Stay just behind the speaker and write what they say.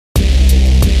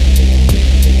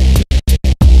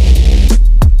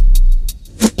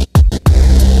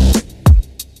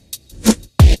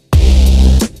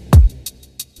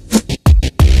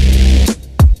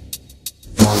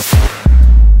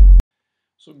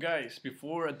Guys,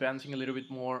 before advancing a little bit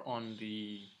more on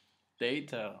the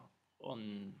data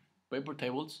on paper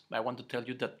tables, I want to tell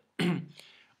you that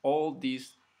all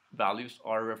these values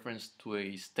are referenced to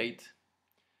a state.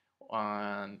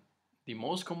 And the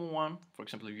most common one, for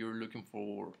example, if you're looking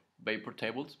for vapor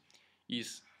tables,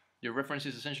 is the reference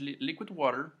is essentially liquid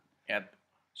water at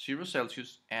 0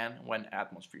 Celsius and 1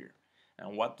 atmosphere.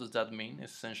 And what does that mean?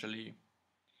 Essentially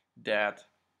that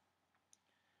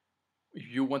if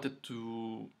you wanted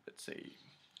to, let's say,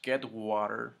 get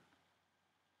water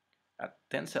at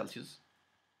 10 Celsius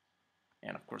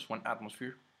and of course 1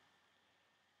 atmosphere,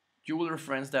 you will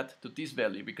reference that to this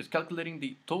value, because calculating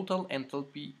the total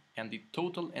enthalpy and the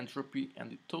total entropy and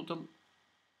the total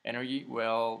energy,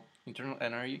 well, internal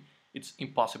energy, it's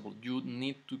impossible. You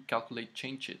need to calculate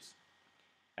changes.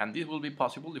 And this will be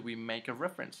possible if we make a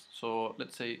reference. So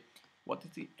let's say, what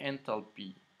is the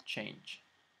enthalpy change?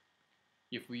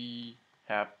 If we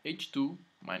have H2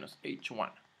 minus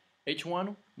H1.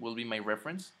 H1 will be my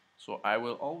reference, so I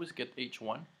will always get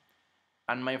H1.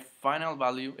 And my final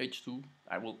value, H2,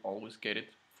 I will always get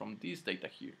it from this data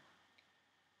here.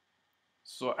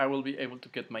 So I will be able to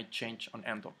get my change on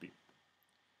enthalpy.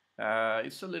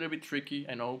 It's a little bit tricky,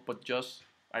 I know, but just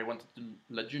I wanted to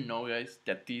let you know, guys,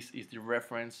 that this is the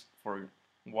reference for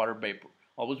water vapor.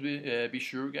 Always be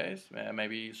sure, guys,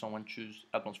 maybe someone choose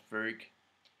atmospheric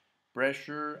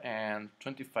pressure and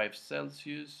 25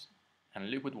 Celsius and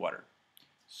liquid water.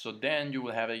 So then you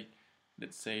will have a,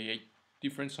 let's say, a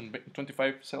difference on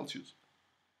 25 Celsius.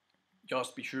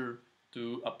 Just be sure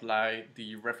to apply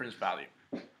the reference value.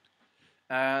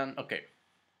 And okay,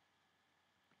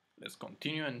 let's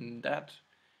continue on that.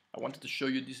 I wanted to show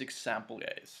you this example,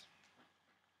 guys.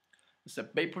 It's a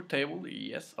vapor table,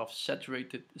 yes, of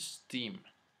saturated steam.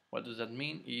 What does that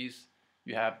mean? Is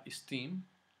you have steam,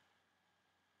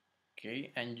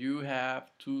 okay, and you have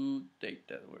two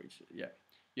data. Where is it? Yeah,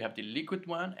 you have the liquid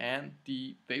one and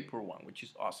the vapor one, which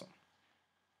is awesome.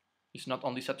 It's not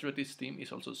only saturated steam,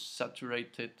 it's also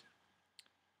saturated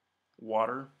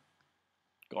water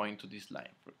going to this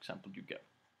line. For example, you get,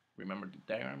 remember the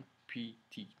diagram,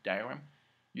 PT diagram.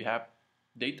 You have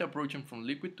data approaching from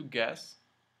liquid to gas,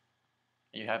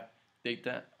 and you have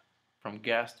data from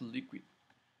gas to liquid.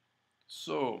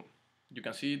 So you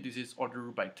can see this is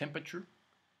ordered by temperature.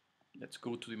 Let's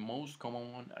go to the most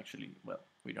common one. Actually, well,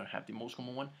 we don't have the most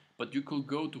common one, but you could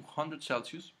go to 100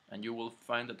 Celsius and you will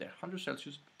find that at 100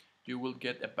 Celsius you will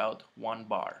get about 1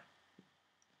 bar,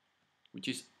 which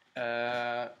is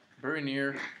very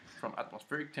near from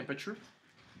atmospheric temperature.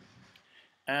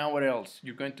 And what else?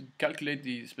 You're going to calculate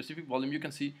the specific volume. You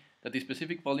can see that the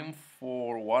specific volume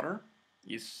for water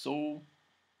is so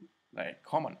like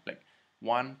common, like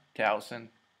 1,000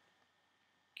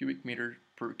 cubic meters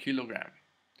per kilogram.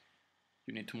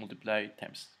 You need to multiply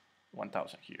times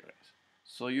 1,000 here, guys.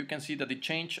 So you can see that the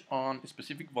change on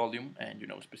specific volume, and you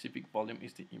know specific volume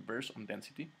is the inverse on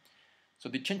density. So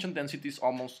the change on density is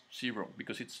almost 0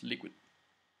 because it's liquid.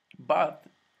 But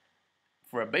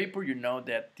for a vapor, you know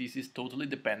that this is totally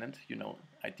dependent. You know,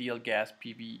 ideal gas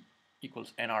PV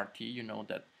equals nRT. You know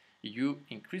that if you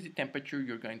increase the temperature,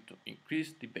 you're going to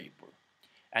increase the vapor.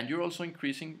 And you're also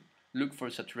increasing, look for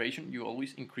saturation, you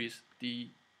always increase the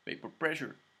vapor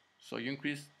pressure. So you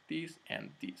increase this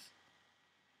and this.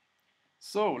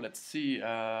 So let's see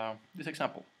this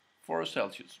example, 4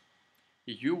 Celsius.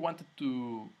 If you wanted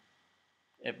to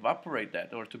evaporate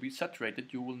that or to be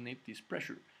saturated, you will need this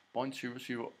pressure,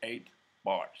 0.008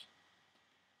 bars.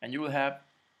 And you will have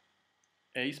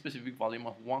a specific volume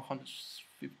of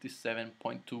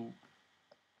 157.2.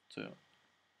 So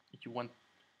if you want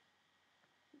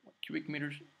cubic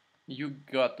meters, you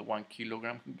got 1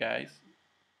 kilogram, guys,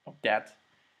 of that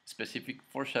specific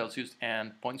 4 Celsius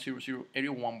and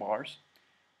 0.0081 bars.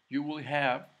 You will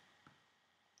have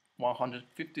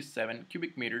 157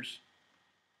 cubic meters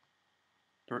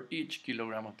per each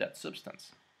kilogram of that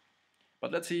substance.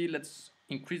 But let's see, let's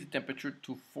increase the temperature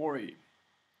to 40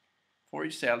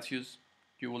 Celsius.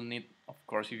 You will need, of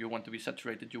course, if you want to be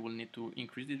saturated, you will need to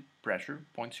increase the pressure,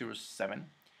 0.07.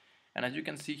 And as you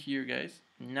can see here, guys,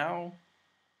 now,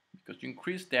 because you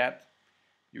increase that,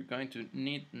 you're going to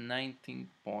need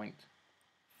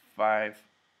 19.5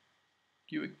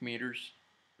 cubic meters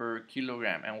per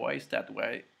kilogram. And why is that?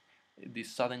 Why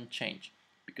this sudden change?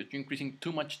 Because you're increasing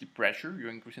too much the pressure, you're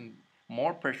increasing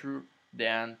more pressure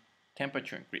than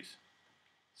temperature increase.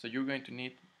 So you're going to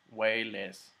need way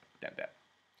less than that.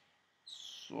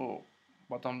 So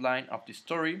bottom line of the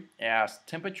story, as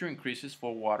temperature increases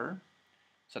for water,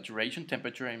 saturation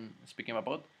temperature I'm speaking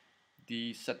about,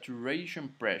 the saturation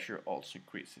pressure also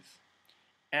increases.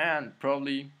 And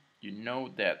probably you know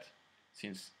that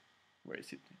since where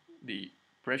is it? The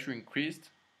pressure increased,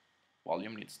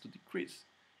 volume needs to decrease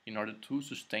in order to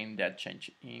sustain that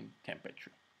change in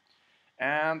temperature.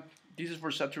 And this is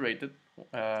for saturated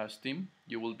steam.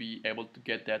 You will be able to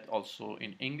get that also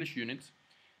in English units,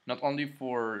 not only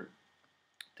for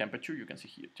temperature. You can see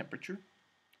here temperature,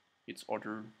 it's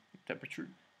order temperature,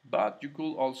 but you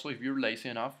could also, if you're lazy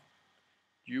enough,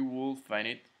 you will find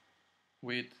it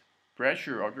with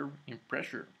pressure, order in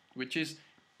pressure, which is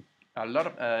a lot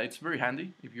of, it's very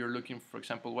handy if you're looking, for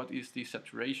example, what is the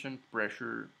saturation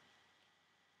pressure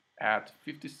at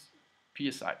 50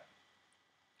 psi.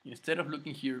 Instead of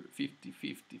looking here 50,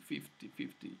 50, 50,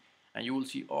 50, and you will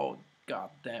see, oh,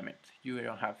 god damn it, you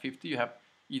don't have 50, you have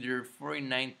either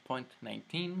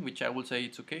 49.19, which I will say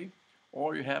it's okay,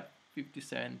 or you have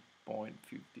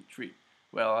 57.53.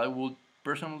 Well, I would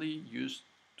personally use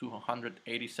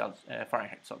 280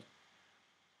 Fahrenheit.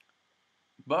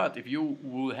 But if you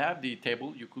will have the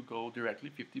table, you could go directly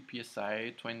 50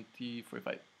 psi, 20,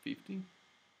 45, 50.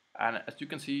 And as you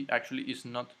can see, actually it's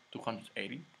not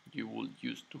 280. You will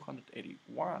use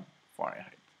 281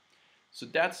 Fahrenheit. So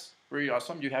that's very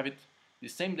awesome. You have it, the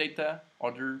same data,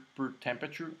 order per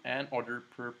temperature and order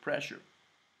per pressure.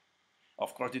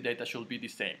 Of course, the data should be the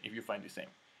same if you find the same.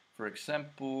 For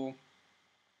example,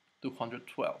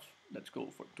 212. Let's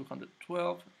go for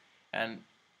 212. And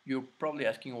you're probably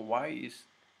asking why is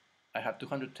I have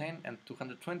 210 and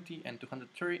 220 and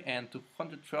 230 and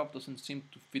 212 doesn't seem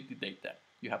to fit the data.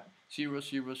 You have 0,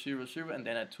 0, 0, 0 and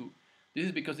then a 2. This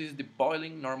is because this is the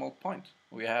boiling normal point.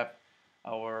 We have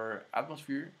our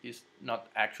atmosphere is not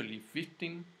actually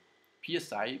 15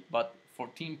 psi but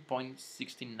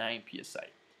 14.69 psi.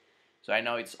 So I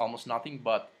know it's almost nothing,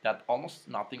 but that almost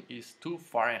nothing is 2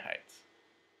 Fahrenheit.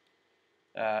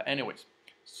 Anyways,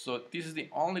 so this is the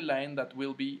only line that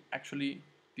will be actually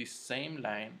the same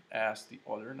line as the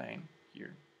other line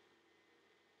here.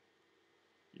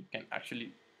 You can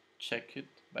actually check it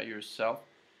by yourself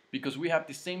because we have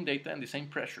the same data and the same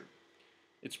pressure.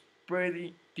 It's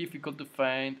pretty difficult to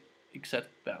find exact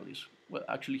values. Well,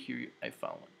 actually here I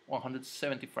found one,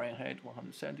 170 Fahrenheit,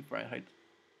 170 Fahrenheit,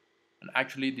 and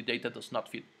actually the data does not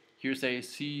fit. Here's a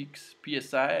 6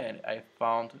 psi and I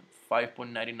found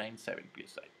 5.997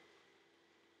 psi.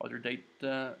 Other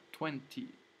data 20.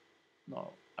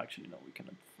 No, actually no, we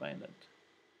cannot find that.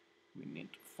 We need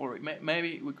 40.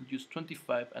 Maybe we could use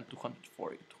 25 and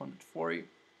 240. 240,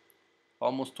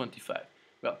 almost 25.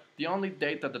 Well, the only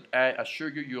data that I assure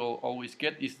you you'll always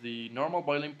get is the normal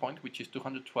boiling point, which is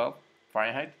 212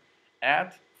 Fahrenheit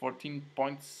at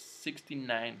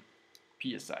 14.69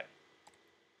 psi.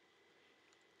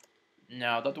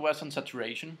 Now that was on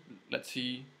saturation. Let's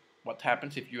see what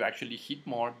happens if you actually heat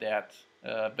more that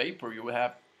vapor. You will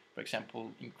have, for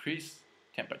example, increased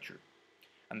temperature.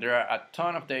 And there are a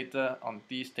ton of data on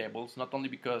these tables, not only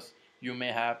because you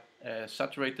may have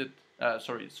superheated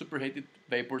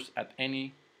vapors at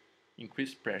any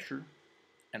increased pressure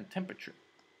and temperature.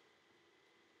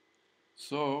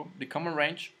 So the common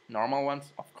range, normal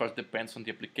ones, of course, depends on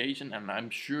the application, and I'm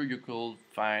sure you could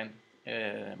find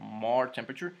more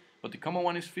temperature, but the common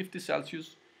one is 50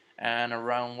 Celsius and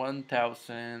around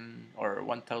 1000 or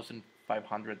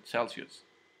 1500 Celsius.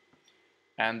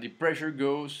 And the pressure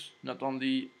goes not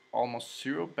only almost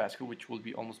 0 Pascal, which will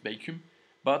be almost vacuum,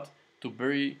 but to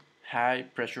very high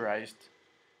pressurized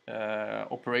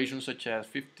operations such as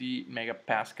 50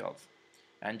 megapascals.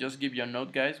 And just give you a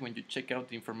note, guys, when you check out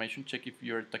the information, check if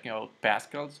you're talking about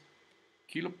pascals,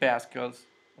 kilopascals,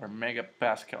 or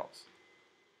megapascals.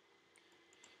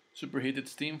 Superheated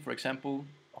steam, for example,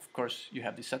 of course, you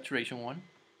have the saturation one.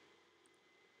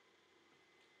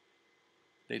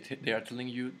 They are telling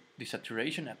you the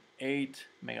saturation at 8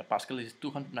 megapascal is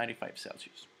 295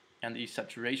 Celsius. And the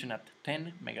saturation at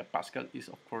 10 megapascal is,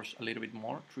 of course, a little bit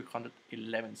more,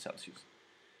 311 Celsius.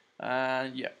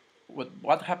 Yeah,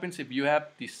 what happens if you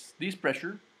have this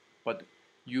pressure, but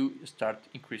you start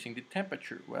increasing the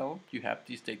temperature? Well, you have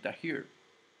this data here,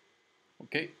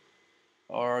 okay?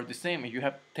 Or the same, if you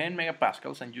have 10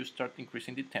 megapascals and you start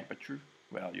increasing the temperature,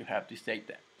 well, you have this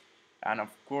data. And of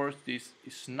course, this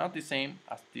is not the same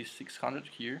as this 600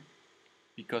 here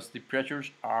because the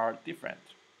pressures are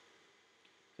different.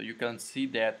 So you can see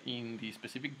that in the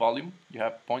specific volume, you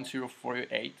have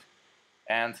 0.048.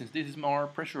 And since this is more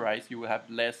pressurized, you will have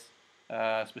less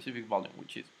specific volume,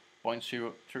 which is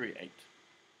 0.038.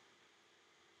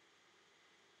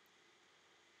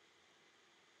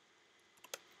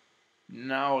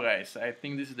 Now, guys, I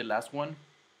think this is the last one.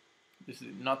 This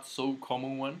is not so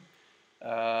common one.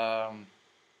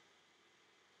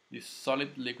 This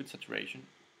solid liquid saturation.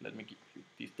 Let me give you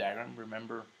this diagram.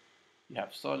 Remember, you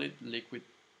have solid, liquid,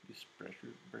 is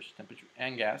pressure versus temperature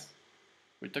and gas.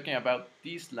 We're talking about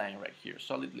this line right here,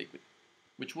 solid liquid,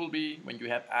 which will be when you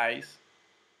have ice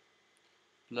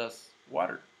plus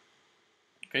water.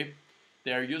 Okay,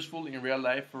 they are useful in real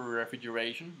life for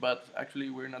refrigeration, but actually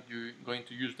we're not going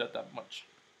to use that much.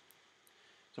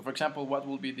 So for example, what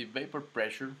will be the vapor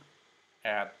pressure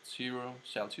at 0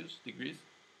 Celsius degrees?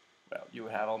 Well, you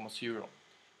have almost 0.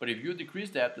 But if you decrease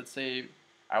that, let's say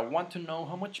I want to know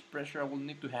how much pressure I will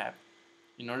need to have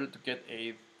in order to get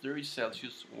a 30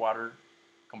 Celsius water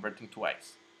converting to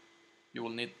ice. You will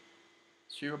need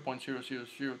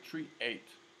 0.00038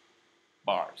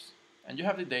 bars. And you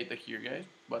have the data here, guys,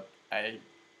 but I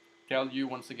tell you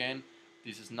once again,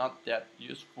 this is not that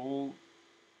useful,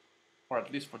 or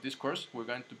at least for this course. We're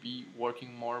going to be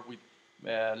working more with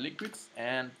liquids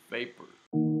and vapor.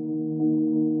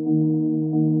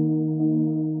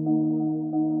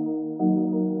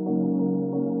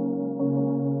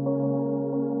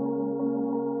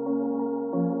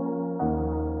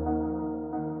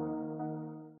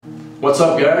 What's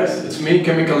up guys, it's me,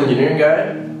 Chemical Engineering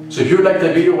Guy. So if you like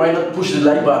the video, why not push the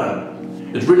like button?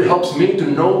 It really helps me to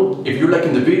know if you're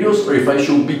liking the videos or if I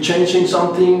should be changing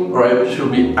something or I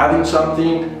should be adding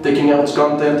something, taking out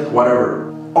content,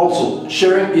 whatever. Also,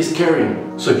 sharing is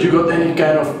caring. So if you got any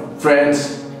kind of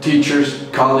friends, teachers,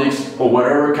 colleagues or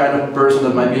whatever kind of person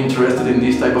that might be interested in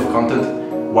this type of content,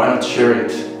 why not share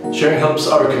it? Sharing helps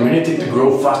our community to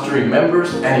grow faster in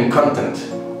members and in content.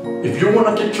 If you want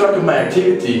to keep track of my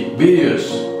activity, videos,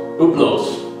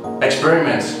 uploads,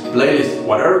 experiments, playlists,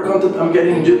 whatever content I'm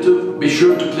getting on YouTube, be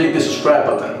sure to click the subscribe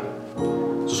button.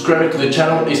 Subscribing to the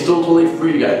channel is totally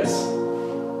free, guys.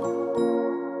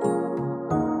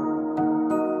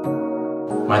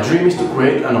 My dream is to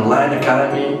create an online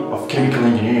academy of chemical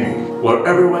engineering, where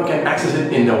everyone can access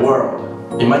it in the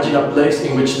world. Imagine a place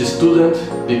in which the student,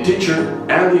 the teacher,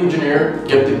 and the engineer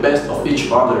get the best of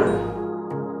each other.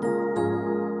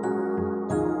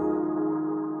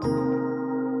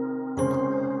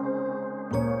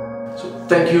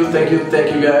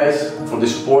 Thank you guys for the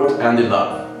support and the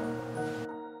love.